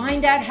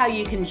 Find out how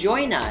you can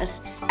join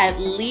us at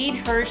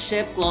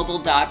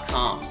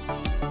leadhershipglobal.com.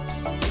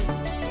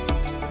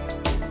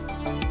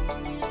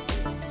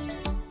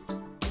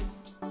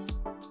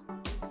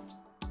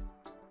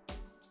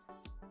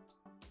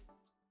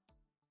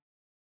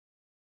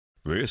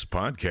 This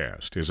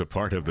podcast is a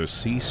part of the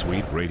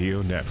C-Suite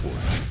Radio Network.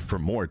 For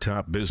more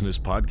top business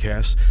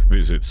podcasts,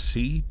 visit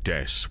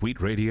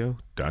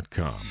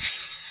c-suiteradio.com.